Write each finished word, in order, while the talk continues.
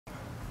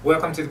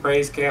Welcome to the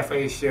Praise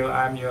Cafe Show.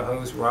 I'm your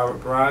host,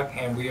 Robert Brock,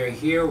 and we are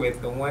here with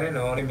the one and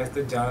only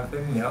Mr.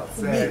 Jonathan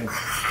Nelson.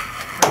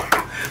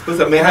 What's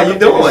up, man? How you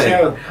doing?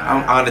 Show.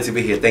 I'm honored to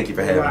be here. Thank you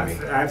for having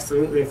me.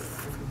 Absolutely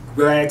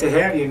glad to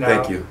have you now.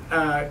 Thank you.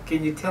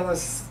 Can you tell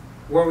us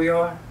where we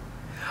are?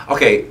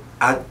 Okay,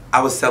 I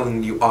was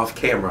telling you off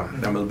camera.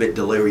 I'm a bit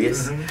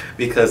delirious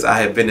because I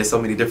have been to so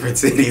many different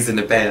cities in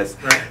the past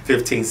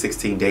 15,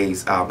 16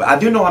 days. But I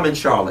do know I'm in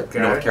Charlotte,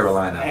 North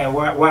Carolina. And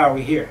why are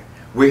we here?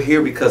 We're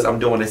here because I'm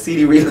doing a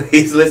CD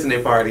release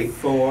listening party.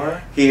 For?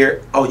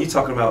 Here. Oh, you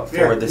talking about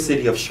for the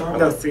city of Charlotte?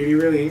 No, CD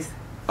release.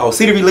 Oh,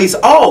 CD release.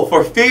 Oh,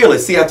 for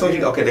Fearless. See, I told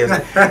you. Okay,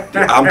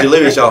 I'm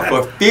delirious, y'all.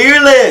 For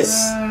Fearless,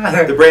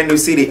 the brand new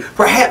CD.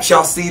 Perhaps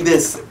y'all see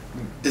this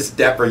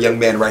dapper young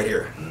man right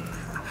here.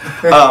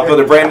 But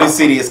the brand new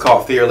CD is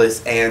called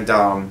Fearless, and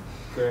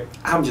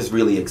I'm just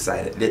really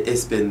excited.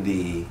 It's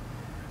been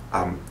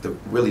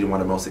really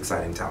one of the most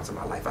exciting times of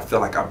my life. I feel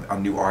like I'm a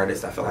new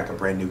artist. I feel like a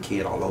brand new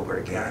kid all over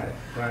again.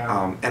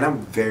 Wow. And I'm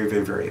very,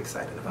 very, very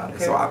excited about it.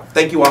 So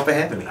thank you all for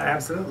having me.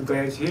 Absolutely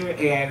glad you're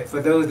here. And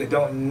for those that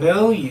don't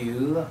know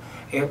you,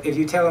 if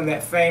you tell them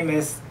that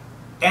famous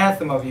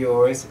anthem of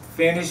yours,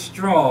 Finish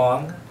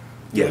Strong,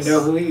 yes. You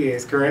know who he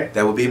is, correct?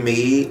 That would be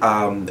me.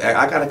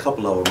 I got a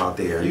couple of them out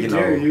there. You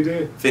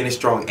do. Finish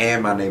Strong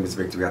and My Name is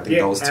Victory. I think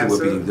those two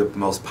would be the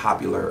most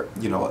popular,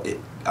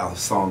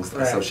 songs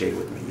associated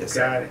with me. Yes,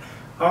 got it.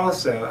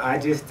 Also, I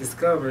just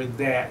discovered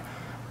that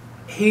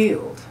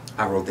Healed.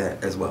 I wrote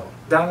that as well.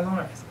 Donald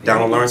Lawrence.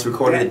 Donald Lawrence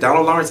recorded it.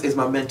 Donald Lawrence is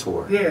my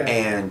mentor. Yeah.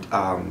 And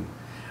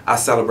I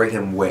celebrate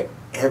him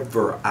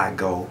wherever I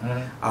go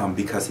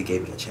because he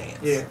gave me a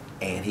chance. Yeah.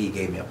 And he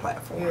gave me a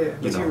platform. Yeah.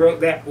 But you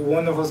wrote that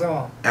wonderful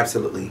song.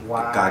 Absolutely.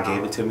 Wow. God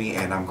gave it to me,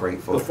 and I'm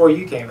grateful. Before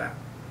you came out.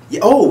 Yeah.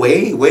 Oh,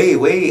 way.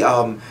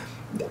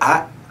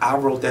 I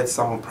wrote that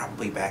song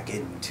probably back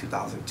in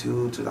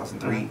 2002,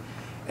 2003,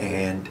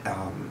 and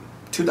I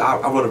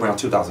wrote it around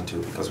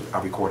 2002 because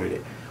I recorded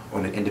it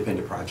on an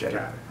independent project,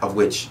 of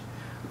which,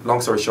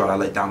 long story short, I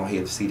let Donald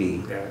hear the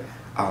CD.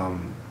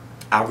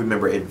 I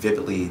remember it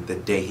vividly the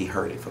day he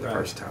heard it for the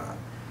first time,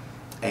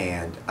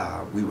 and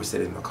we were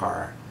sitting in the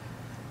car.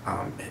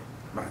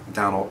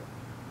 Donald,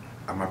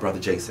 my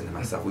brother Jason, and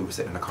myself, we were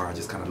sitting in the car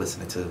just kind of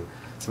listening to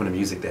some of the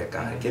music that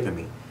God had given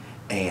me,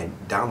 and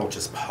Donald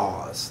just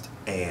paused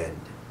and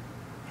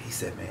he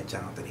said, "Man,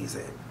 Jonathan," he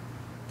said,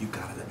 "you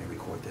gotta let me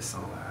record this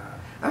song."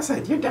 I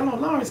said, "You're Donald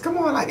Lawrence, come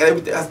on!" Like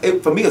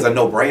for me, it's a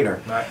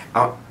no-brainer,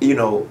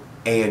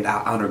 and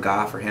I honor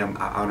God for him.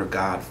 I honor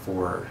God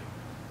for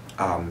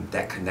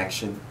that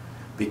connection,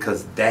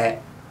 because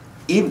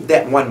even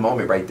that one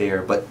moment right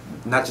there, but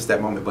not just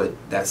that moment, but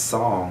that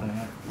song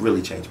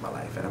really changed my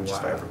life, and I'm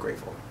just forever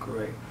grateful.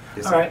 Great.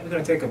 Yes, all right, we're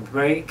going to take a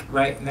break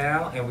right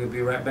now, and we'll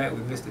be right back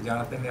with Mr.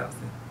 Jonathan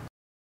Nelson.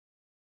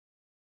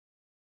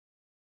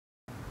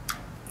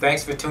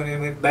 Thanks for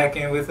tuning back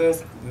in with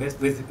us.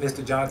 With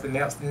Mr. Jonathan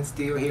Nelson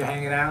still here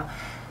hanging out.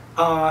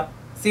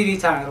 CD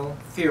title,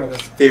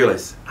 Fearless.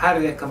 Fearless. How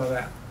did that come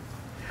about?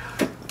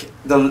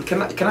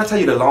 Can I tell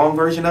you the long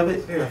version of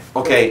it? Yeah.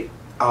 Okay.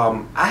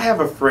 I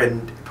have a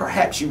friend,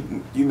 perhaps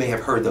you may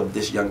have heard of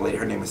this young lady.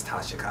 Her name is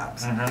Tasha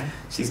Cobbs.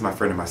 She's my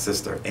friend and my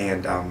sister,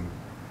 and I'm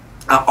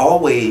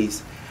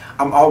always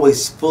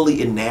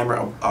fully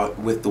enamored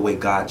with the way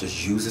God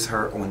just uses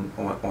her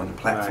on the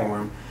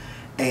platform,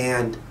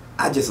 and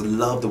I just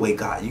love the way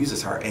God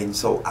uses her. And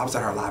so I was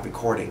at her live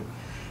recording,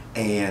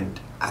 and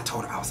I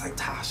told her, I was like,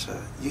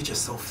 "Tasha, you're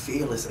just so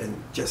fearless and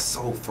just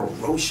so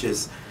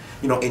ferocious,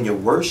 in your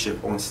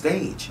worship on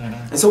stage."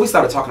 And so we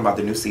started talking about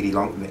the new CD.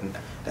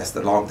 That's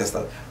the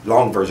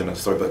long version of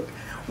the story. But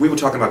we were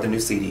talking about the new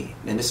CD,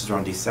 and this was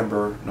around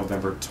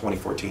November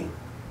 2014.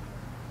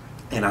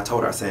 And I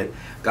told her, I said,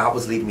 God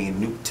was leading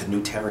me to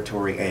new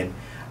territory, and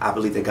I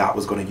believe that God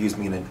was going to use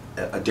me in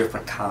a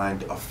different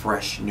kind of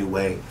fresh, new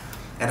way.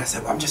 And I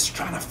said, well, I'm just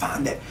trying to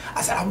find that.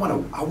 I said, I want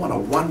a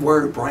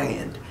one-word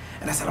brand.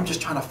 And I said, I'm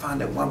just trying to find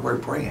that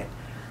one-word brand.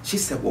 She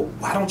said, well,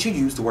 why don't you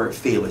use the word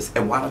fearless,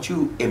 and why don't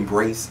you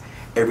embrace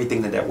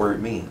everything that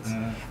word means?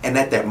 And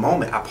at that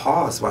moment, I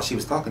paused while she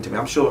was talking to me.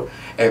 I'm sure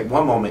at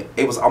one moment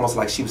it was almost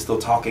like she was still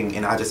talking,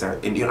 and I just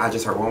heard,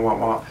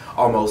 wah,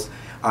 almost,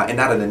 and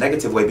not in a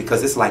negative way,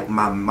 because it's like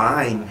my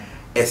mind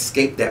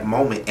escaped that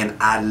moment, and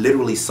I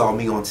literally saw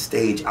me on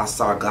stage. I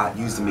saw God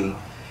using me,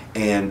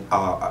 and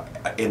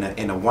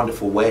in a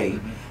wonderful way,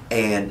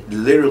 and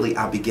literally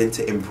I began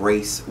to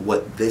embrace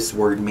what this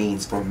word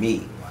means for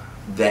me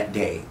that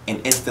day, and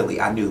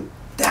instantly I knew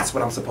that's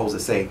what I'm supposed to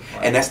say.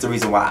 And that's the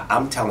reason why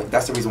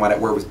that's the reason why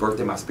that word was birthed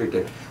in my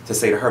spirit to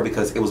say to her,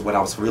 because it was what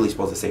I was really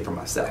supposed to say for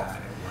myself.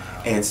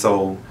 And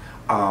so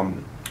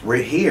we're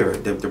here.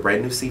 The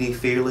brand new CD,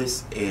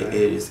 Fearless, it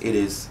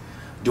is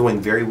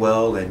doing very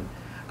well, and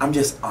I'm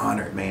just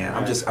honored, man.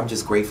 I'm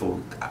just grateful.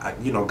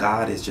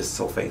 God is just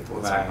so faithful.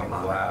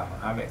 Wow,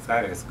 I'm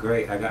excited. It's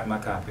great. I got my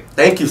copy.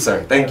 Thank you,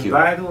 sir. Thank you.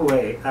 By the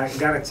way, I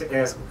got to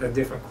ask a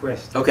different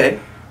question. Okay.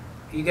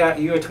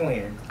 You're a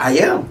twin. I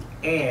am.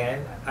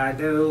 And I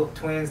know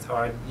twins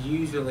are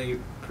usually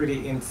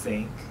pretty in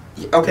sync.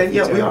 Okay,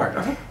 yeah, we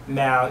are.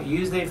 Now,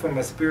 usually from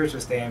a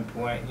spiritual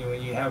standpoint,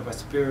 when you have a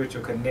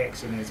spiritual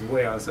connection as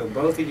well. So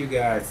both of you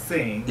guys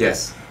sing.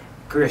 Yes.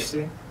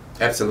 Christian.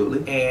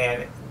 Absolutely.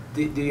 And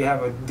do you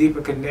have a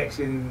deeper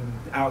connection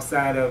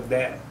outside of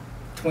that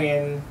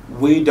twin?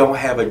 We don't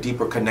have a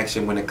deeper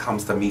connection when it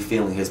comes to me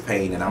feeling his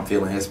pain and I'm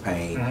feeling his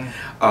pain.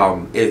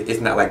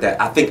 It's not like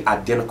that. I think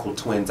identical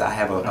twins, I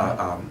have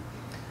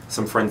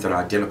some friends that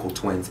are identical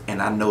twins,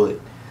 and I know that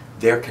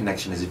their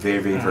connection is very,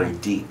 very, very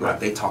deep. Like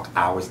they talk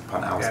hours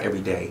upon hours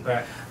every day.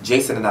 Right.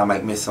 Jason and I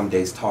might miss some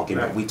days talking,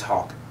 but we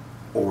talk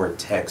or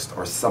text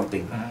or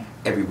something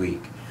every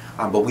week.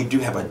 But we do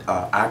have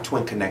our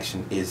twin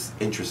connection is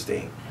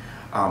interesting.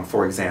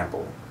 For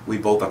example, we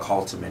both are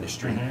called to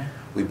ministry.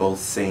 We both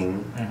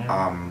sing.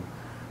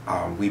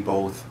 We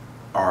both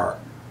are,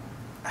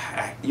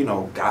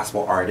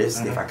 gospel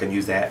artists, if I can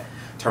use that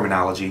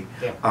terminology.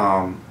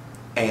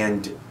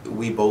 And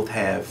we both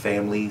have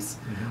families.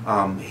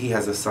 He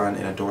has a son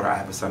and a daughter. I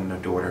have a son and a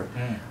daughter.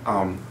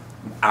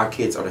 Our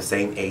kids are the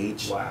same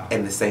age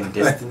and the same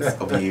distance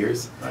of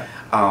years.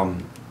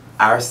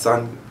 Our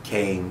son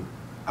came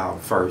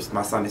first.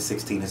 My son is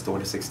 16, his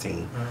daughter is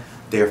 16.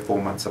 They're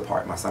 4 months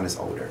apart. My son is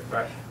older.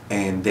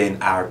 And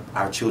then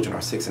our children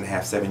are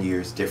 6.5, 7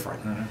 years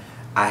different.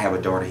 I have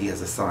a daughter, he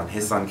has a son.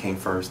 His son came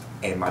first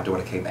and my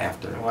daughter came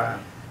after.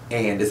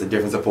 And there's a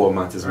difference of 4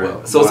 months as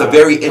well. So it's a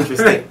very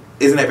interesting,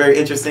 isn't that very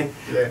interesting?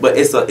 But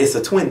it's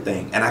a twin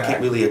thing, and I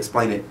can't really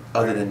explain it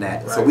other than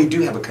that. So we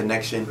do have a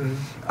connection.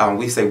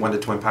 We say when the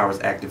twin powers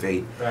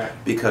activate,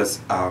 because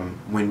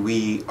when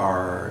we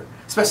are,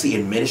 especially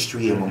in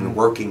ministry and when we're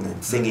working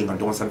and singing or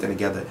doing something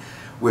together,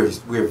 we're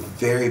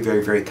very,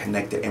 very, very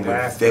connected, and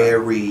we're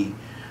very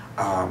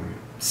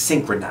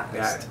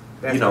synchronized.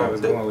 That's what I was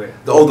going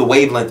with. The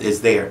wavelength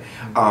is there.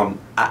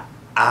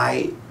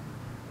 I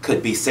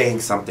could be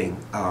saying something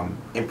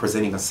in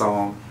presenting a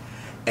song,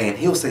 and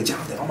he'll say,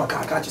 "Jonathan, oh my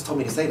God, God just told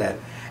me to say that,"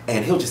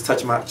 and he'll just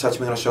touch me on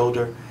the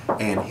shoulder,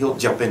 and he'll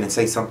jump in and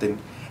say something,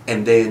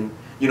 and then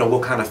we'll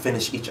kind of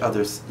finish each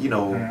other's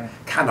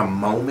kind of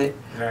moment,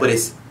 but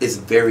it's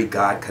very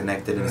God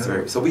connected, and it's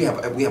very, so we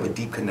have a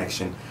deep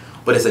connection,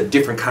 but it's a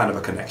different kind of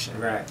a connection.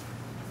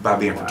 By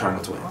being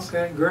fraternal twins.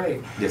 Okay,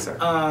 great. Yes, sir.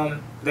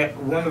 That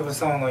wonderful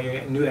song on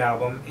your new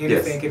album,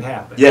 Anything Can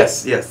Happen.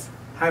 Yes, yes.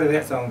 How did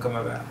that song come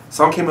about?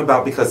 Song came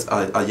about because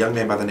a young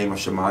man by the name of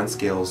Shaman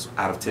Scales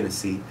out of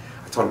Tennessee,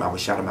 I told him I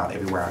would shout him out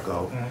everywhere I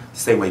go.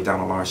 Same way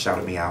Donald Lawrence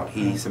shouted me out.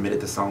 He submitted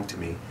the song to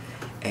me,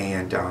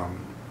 and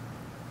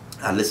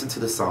I listened to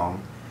the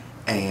song,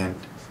 and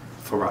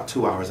for about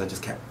 2 hours I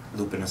just kept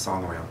looping the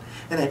song around.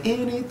 And then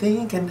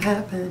anything can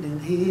happen in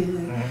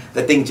here.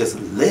 The thing just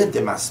lived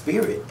in my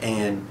spirit,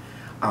 and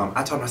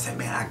I told him, I said,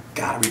 man, I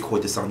gotta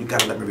record this song. You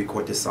gotta let me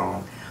record this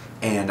song.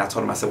 And I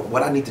told him, I said, well,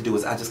 what I need to do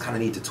is I just kind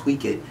of need to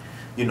tweak it,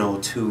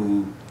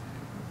 to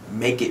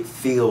make it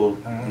feel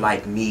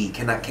like me.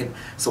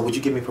 So would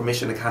you give me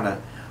permission to kind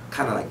of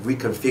like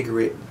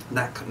reconfigure it,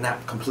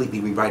 not completely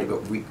rewrite it,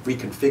 but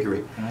reconfigure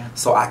it,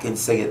 so I can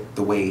say it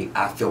the way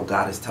I feel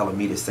God is telling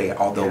me to say it,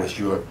 although it's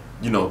your,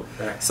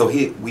 So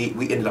we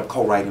ended up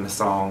co-writing the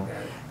song,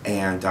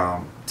 and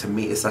to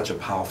me, it's such a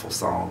powerful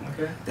song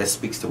that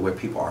speaks to where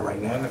people are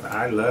right now.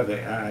 I love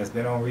it. It's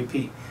been on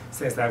repeat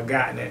since I've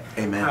gotten it.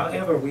 Amen.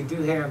 However, we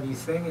do have you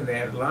singing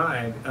that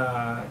line.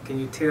 Can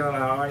you tell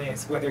our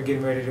audience what they're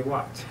getting ready to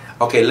watch?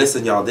 Okay,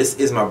 listen, y'all. This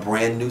is my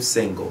brand new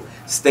single.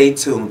 Stay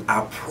tuned.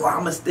 I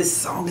promise this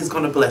song is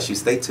going to bless you.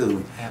 Stay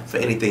tuned for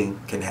Anything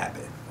Can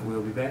Happen.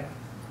 We'll be back.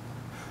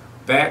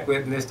 Back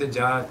with Mr.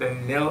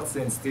 Jonathan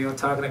Nelson, still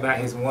talking about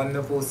his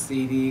wonderful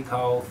CD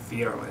called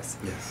Fearless.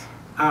 Yes.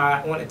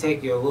 I want to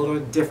take you a little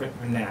different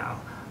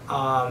now.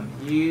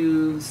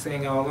 You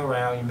sing all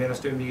around. You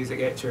minister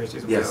music at church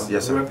as well. Yes,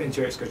 yes, sir. Grew up in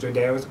church because your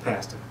dad was a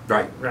pastor.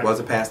 Right. Was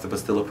a pastor, but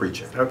still a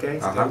preacher. Okay,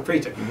 still a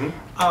preacher.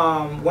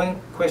 One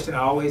question I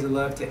always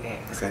love to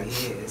ask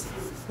is,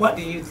 what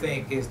do you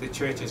think is the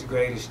church's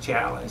greatest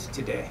challenge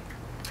today?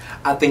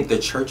 I think the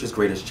church's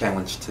greatest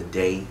challenge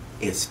today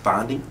is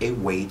finding a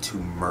way to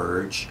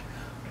merge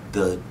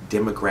the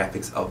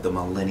demographics of the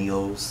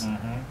millennials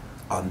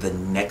on the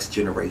next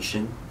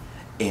generation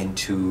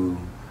into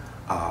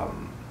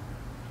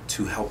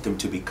to help them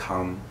to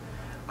become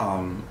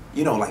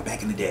like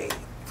back in the day,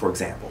 for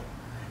example,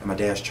 at my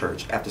dad's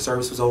church, after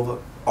service was over,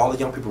 all the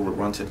young people would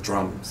run to the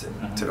drums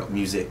and to the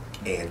music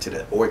and to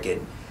the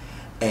organ,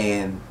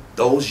 and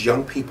those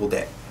young people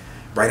that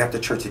right after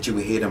church that you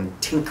would hear them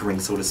tinkering,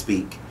 so to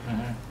speak,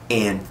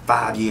 in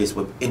 5 years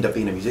would end up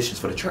being the musicians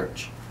for the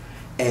church.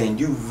 And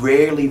you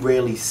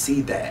rarely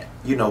see that,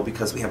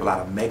 because we have a lot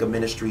of mega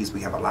ministries,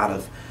 we have a lot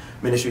of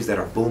ministries that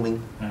are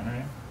booming,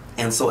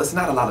 and so it's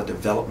not a lot of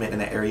development in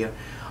that area.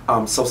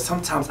 So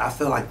sometimes I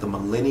feel like the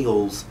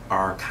millennials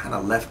are kind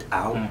of left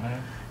out.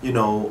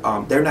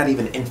 They're not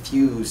even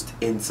infused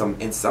in some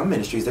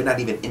ministries. They're not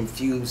even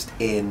infused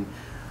in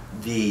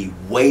the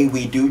way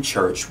we do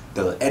church,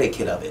 the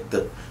etiquette of it,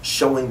 the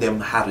showing them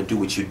how to do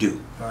what you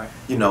do.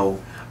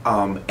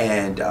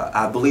 And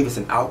I believe it's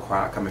an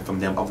outcry coming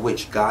from them, of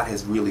which God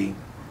has really.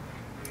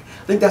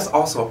 I think that's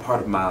also a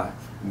part of my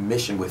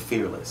mission with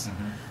Fearless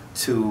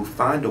to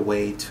find a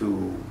way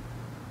to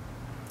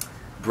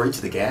bridge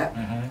the gap,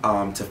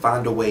 to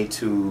find a way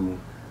to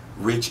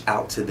reach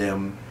out to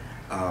them,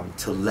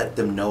 to let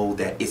them know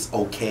that it's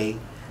okay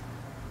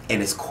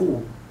and it's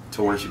cool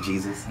to worship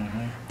Jesus,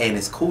 and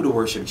it's cool to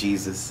worship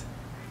Jesus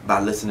by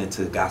listening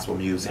to gospel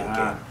music.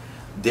 And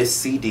this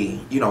CD,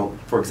 you know,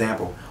 for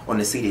example, on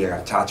the CD I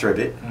got Ty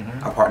Tribbett.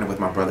 I partnered with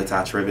my brother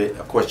Ty Tribbett.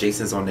 Of course,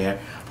 Jason's on there.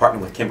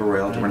 Partnered with Kim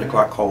Burrell, Dorinda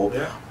Clark Cole,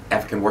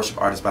 African worship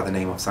artist by the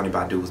name of Sonny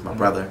Badu is my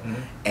brother,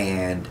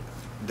 and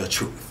The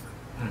Truth,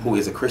 who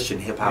is a Christian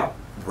hip hop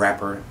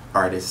rapper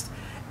artist.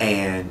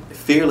 And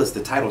Fearless,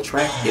 the title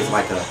track, is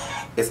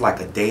like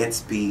a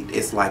dance beat.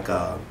 It's like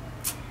a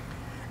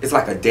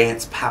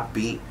dance pop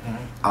beat,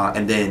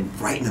 and then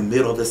right in the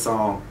middle of the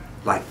song,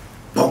 like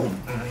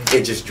boom,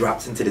 it just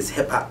drops into this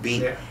hip hop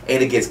beat,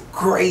 and it gets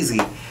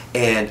crazy.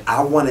 And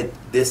I wanted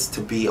this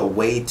to be a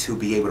way to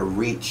be able to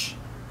reach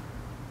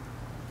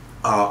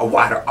a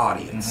wider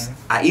audience.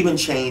 I even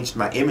changed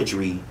my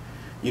imagery.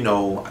 You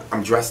know,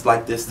 I'm dressed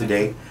like this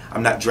today.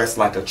 I'm not dressed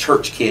like a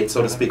church kid,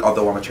 so to speak,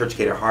 although I'm a church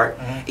kid at heart.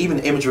 Even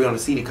the imagery on the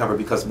CD cover,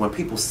 because when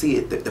people see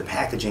it, the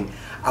packaging,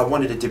 I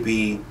wanted it to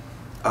be,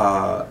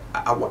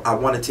 I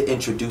wanted to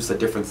introduce a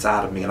different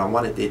side of me, and I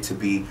wanted it to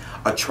be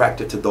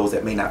attractive to those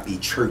that may not be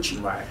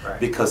churchy.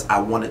 Because I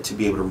wanted to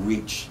be able to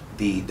reach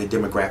the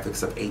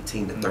demographics of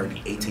 18 to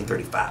 30, 18 to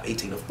 35,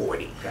 18 to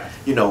 40.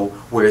 You know,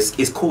 where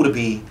it's cool to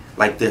be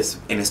like this,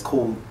 and it's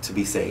cool to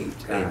be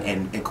saved,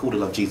 and cool to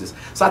love Jesus.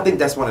 So I think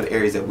that's one of the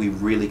areas that we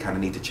really kind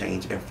of need to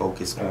change and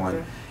focus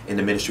on in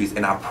the ministries.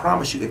 And I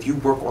promise you, if you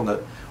work on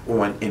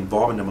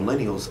involving the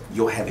millennials,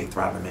 you'll have a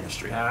thriving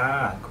ministry.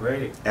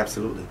 Great.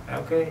 Absolutely.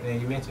 Okay, and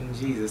you mentioned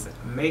Jesus,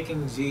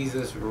 making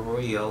Jesus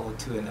real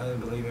to an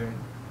unbelieving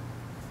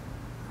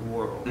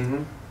world.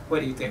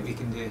 What do you think we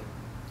can do?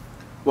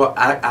 Well,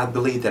 I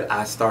believe that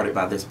I started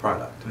by this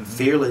product.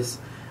 Fearless,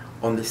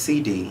 on the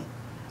CD,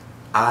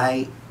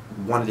 I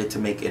wanted it to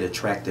make it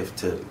attractive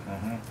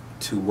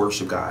to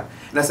worship God.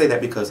 And I say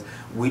that because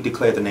we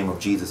declare the name of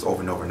Jesus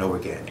over and over and over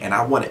again. And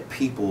I wanted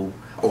people,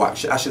 I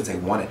shouldn't say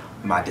wanted,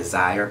 my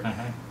desire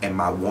and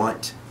my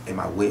want and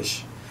my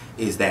wish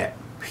is that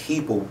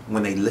people,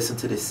 when they listen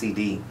to this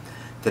CD,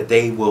 that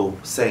they will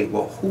say,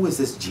 well, who is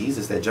this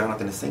Jesus that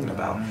Jonathan is singing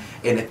about?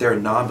 And if they're a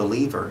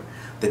non-believer,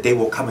 that they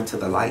will come into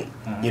the light,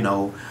 you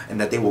know, and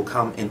that they will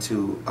come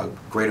into a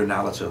greater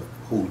knowledge of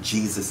who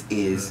Jesus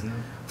is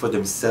for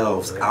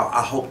themselves.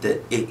 I hope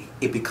that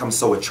it becomes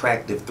so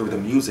attractive through the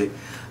music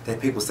that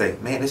people say,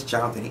 man, this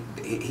Jonathan,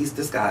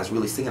 this guy is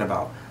really singing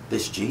about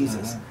this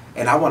Jesus.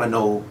 And I want to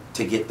know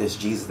to get this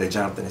Jesus that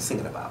Jonathan is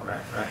singing about.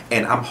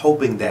 And I'm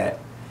hoping that,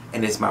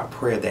 and it's my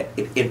prayer that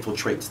it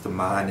infiltrates the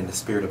mind and the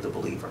spirit of the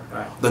believer,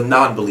 the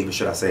non-believer,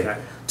 should I say,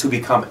 to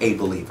become a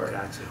believer,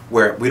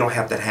 where we don't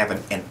have to have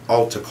an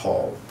altar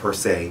call per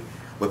se,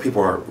 where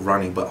people are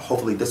running, but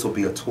hopefully this will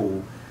be a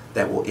tool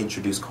that will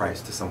introduce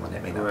Christ to someone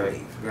that may not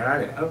believe.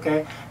 Got it.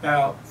 Okay.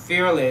 Now,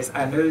 Fearless,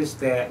 I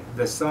noticed that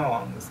the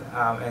songs,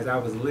 as I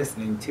was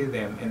listening to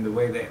them, and the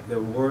way that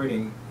the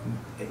wording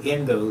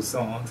in those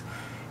songs,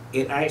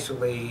 it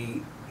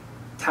actually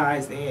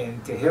ties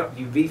in to help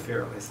you be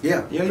fearless.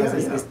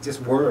 It's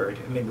just word.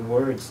 I mean, the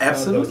words.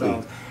 Absolutely.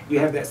 Those songs. You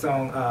have that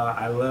song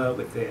I love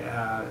with the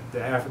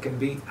African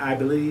beat, I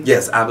Believe.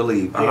 Yes, I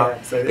Believe.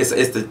 So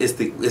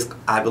it's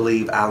I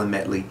Believe, Alan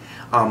Medley.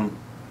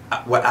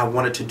 What I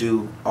wanted to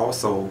do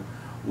also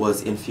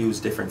was infuse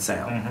different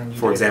sound.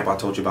 For example, I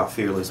told you about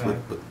Fearless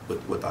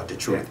with The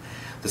Truth.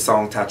 The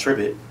song Ty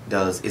Tribbett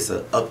does, it's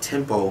an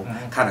up-tempo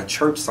kind of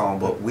church song,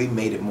 but we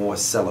made it more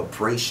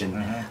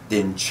celebration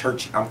than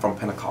church. I'm from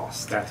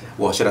Pentecost.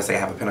 Well, should I say I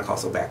have a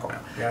Pentecostal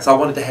background. So I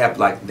wanted to have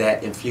like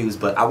that infused,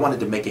 but I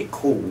wanted to make it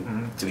cool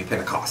to be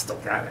Pentecostal.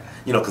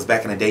 You know, because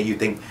back in the day, you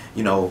think,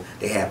 you know,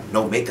 they have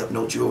no makeup,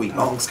 no jewelry,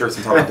 long skirts,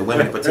 and talking about the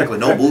women in particular,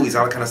 no movies,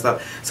 all that kind of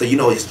stuff. So, you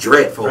know, it's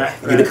dreadful.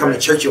 You to come to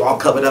church, you're all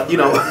covered up, you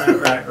know.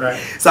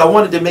 So I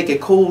wanted to make it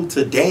cool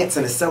to dance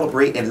and to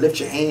celebrate and lift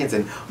your hands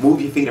and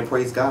move your feet and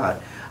praise God.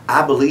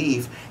 I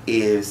Believe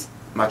is,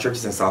 my church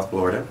is in South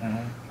Florida,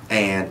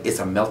 and it's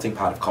a melting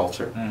pot of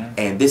culture.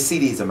 And this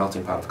CD is a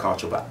melting pot of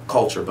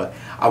culture, but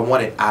I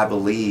wanted I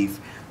Believe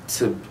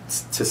to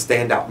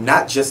stand out,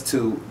 not just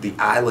to the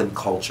island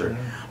culture,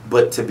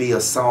 but to be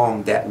a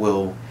song that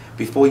will,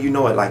 before you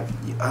know it, like,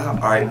 all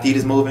right, feet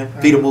are moving,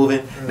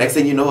 next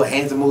thing you know,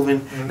 hands are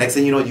moving, next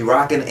thing you know, you're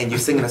rocking and you're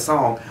singing a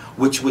song,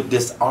 which would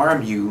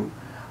disarm you.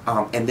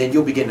 And then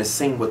you'll begin to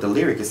sing what the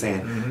lyric is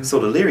saying. So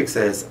the lyric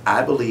says,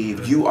 I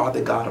believe you are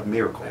the God of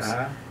miracles.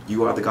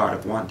 You are the God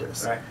of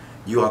wonders.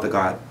 You are the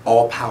God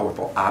all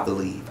powerful. I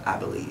believe. I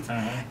believe.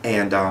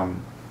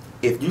 And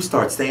if you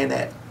start saying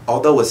that,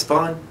 although it's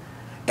fun,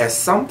 at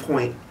some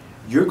point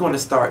you're going to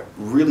start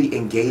really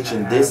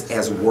engaging this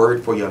as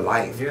word for your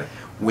life.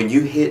 When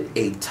you hit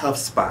a tough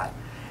spot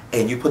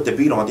and you put the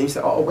beat on, then you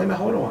say, oh, wait a minute,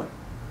 hold on.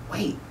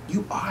 Wait,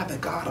 you are the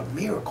God of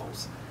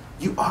miracles.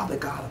 You are the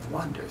God of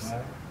wonders.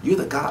 Right. You're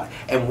the God.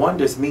 And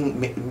wonders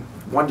mean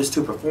wonders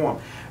to perform.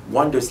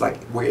 Wonders like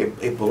where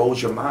it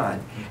blows your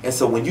mind. And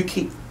so when you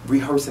keep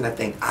rehearsing that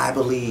thing, I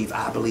believe,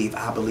 I believe,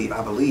 I believe,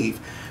 I believe,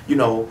 you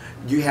know,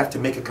 you have to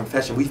make a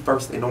confession. We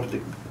first, in order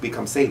to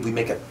become saved, we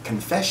make a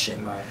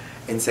confession. Right.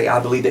 And say, I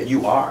believe that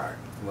you are,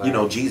 Right. you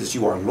know, Jesus,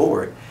 you are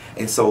Lord.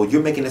 And so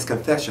you're making this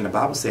confession. The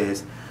Bible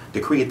says,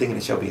 decree a thing and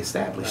it shall be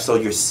established. Right. So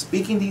you're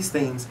speaking these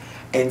things,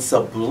 and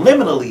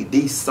subliminally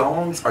these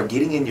songs are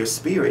getting in your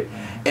spirit.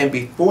 And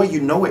before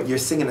you know it, you're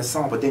singing a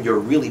song, but then you're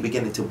really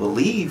beginning to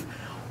believe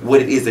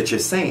what it is that you're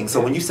saying.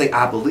 So when you say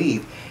I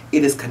believe,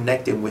 it is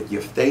connecting with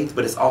your faith,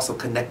 but it's also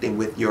connecting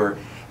with your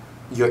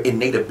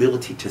innate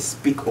ability to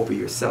speak over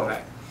yourself.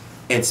 Right.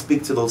 And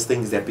speak to those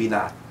things that be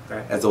not,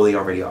 Right. as though they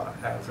already are.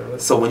 Absolutely.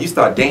 So when you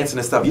start dancing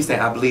and stuff, you say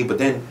I believe, but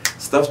then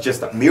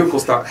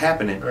miracles start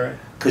happening Right.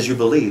 because you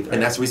believe. Right.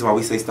 And that's the reason why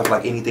we say stuff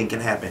like anything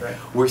can happen. Right.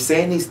 We're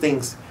saying these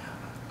things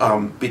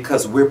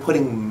because we're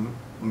putting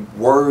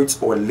words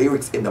or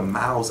lyrics in the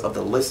mouths of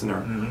the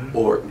listener,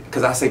 or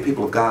because I say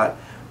people of God,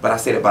 but I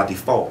say that by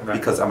default Right.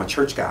 because I'm a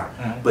church guy.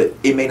 Mhm. But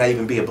it may not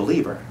even be a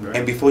believer. Right.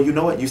 And before you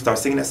know it, you start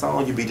singing that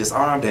song, you be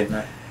disarmed, and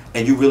Right.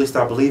 and you really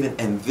start believing,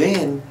 and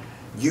then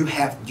you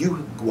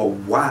will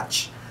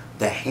watch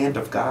the hand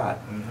of God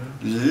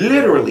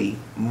literally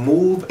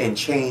move and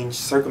change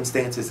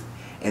circumstances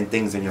and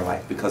things in your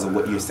life because of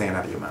what you're saying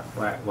out of your mouth.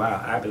 Right.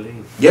 Wow. I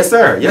believe. Yes,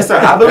 sir. Yes, sir.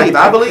 I believe.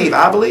 I believe.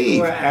 I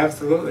believe. Well,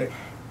 absolutely.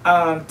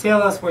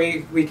 Tell us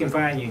where we can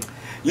find you.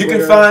 You Twitter.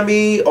 can find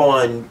me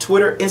on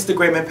Twitter,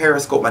 Instagram, and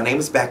Periscope. My name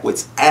is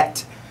backwards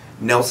at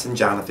Nelson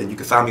Jonathan. You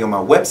can find me on my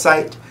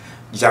website,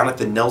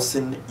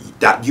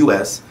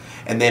 jonathannelson.us.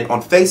 And then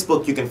on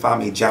Facebook, you can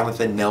find me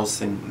Jonathan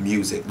Nelson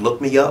Music.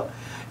 Look me up.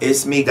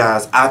 It's me,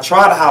 guys. I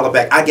try to holler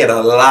back. I get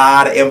a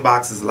lot of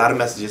inboxes, a lot of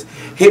messages.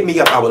 Hit me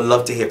up. I would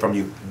love to hear from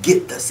you.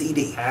 Get the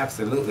CD.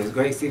 Absolutely. It's a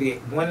great CD.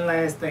 One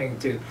last thing,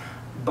 too.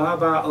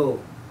 Baba O.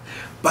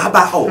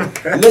 Baba O.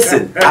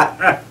 Listen,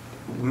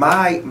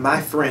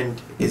 my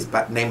friend is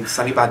named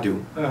Sonny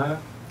Badu. Uh-huh.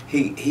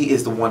 He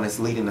is the one that's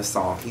leading the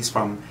song. He's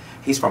from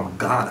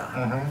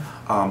Ghana,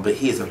 but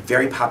he is a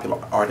very popular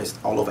artist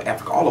all over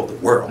Africa, all over the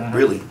world,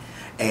 really.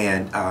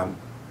 And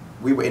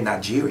we were in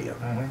Nigeria,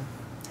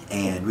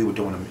 and we were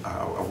doing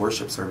a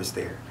worship service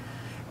there.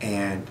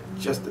 And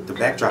just the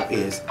backdrop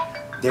is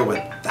there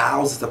were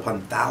thousands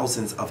upon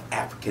thousands of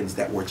Africans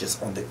that were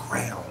just on the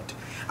ground.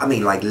 I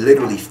mean, like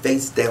literally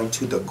face down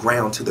to the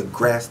ground, to the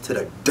grass, to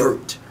the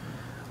dirt.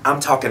 I'm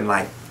talking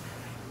like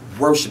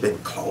worshiping,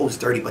 clothes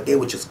dirty, but they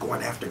were just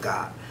going after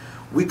God.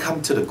 We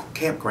come to the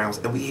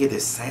campgrounds and we hear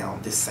this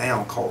sound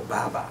called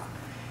Baba.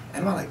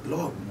 And I'm like,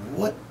 Lord,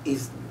 what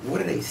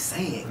are they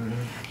saying?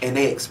 And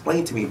they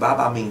explained to me,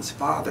 Baba means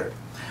father.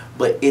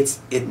 But it's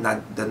the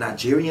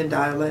Nigerian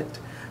dialect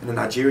and the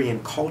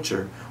Nigerian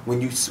culture,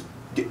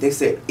 they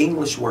said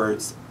English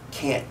words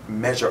can't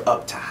measure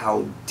up to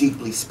how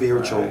deeply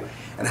spiritual Right.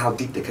 and how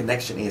deep the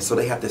connection is. So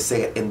they have to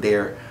say it in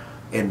their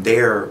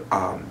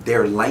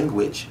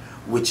language,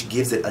 which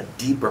gives it a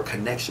deeper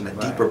connection, a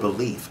Right. deeper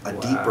belief, a Wow.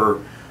 deeper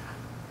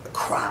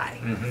cry.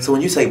 So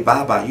when you say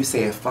Baba, you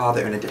say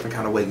Father in a different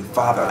kind of way.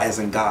 Father as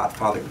in God,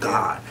 Father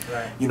God.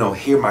 Right. You know,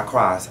 hear my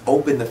cries.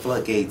 Open the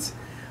floodgates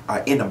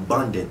in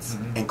abundance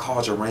and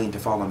cause your rain to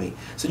fall on me.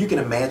 So you can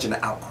imagine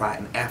the outcry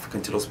in Africa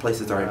to those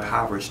places that are Right.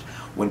 impoverished.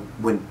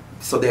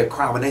 So their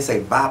cry, when they say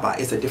Baba,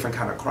 it's a different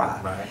kind of cry.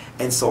 Right.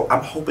 And so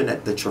I'm hoping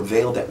that the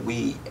travail that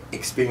we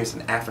experience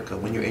in Africa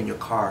when you're in your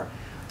car,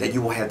 that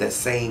you will have that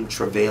same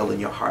travail in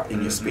your heart,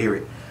 in your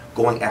spirit,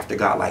 going after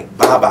God, like,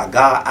 Baba,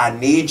 God, I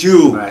need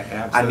you. Right, I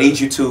absolutely. need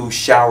you to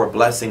shower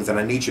blessings, and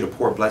I need you to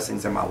pour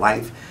blessings in my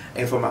life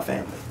and for my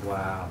family.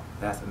 Wow.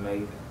 That's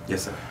amazing.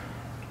 Yes, sir.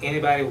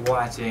 Anybody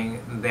watching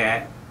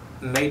that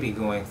may be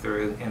going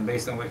through, and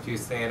based on what you're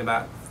saying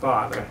about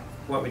Father,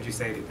 what would you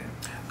say to them?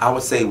 I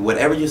would say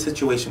whatever your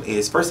situation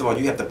is, first of all,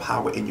 you have the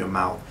power in your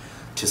mouth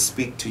to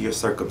speak to your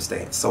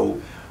circumstance. So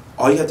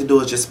all you have to do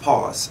is just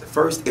pause.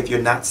 First, if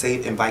you're not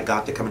saved, invite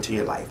God to come into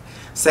your life.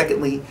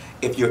 Secondly,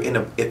 if you're in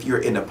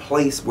a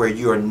place where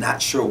you're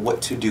not sure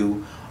what to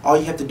do, all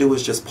you have to do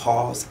is just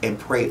pause and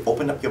pray.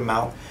 Open up your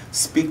mouth,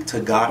 speak to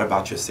God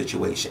about your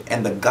situation,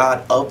 and the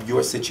God of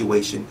your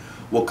situation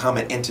will come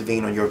and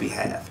intervene on your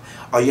behalf.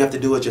 All you have to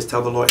do is just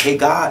tell the Lord, hey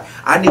God,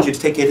 I need you to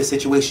take care of the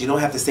situation. You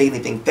don't have to say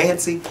anything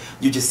fancy.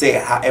 You just say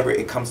it however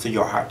it comes to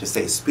your heart to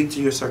say. Speak to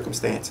your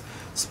circumstance.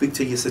 Speak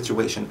to your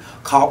situation.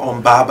 Call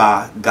on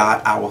Baba,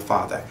 God our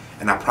Father.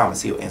 And I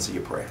promise He'll answer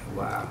your prayer.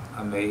 Wow.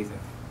 Amazing.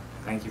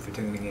 Thank you for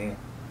tuning in.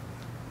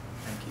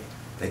 Thank you.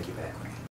 Thank you, man.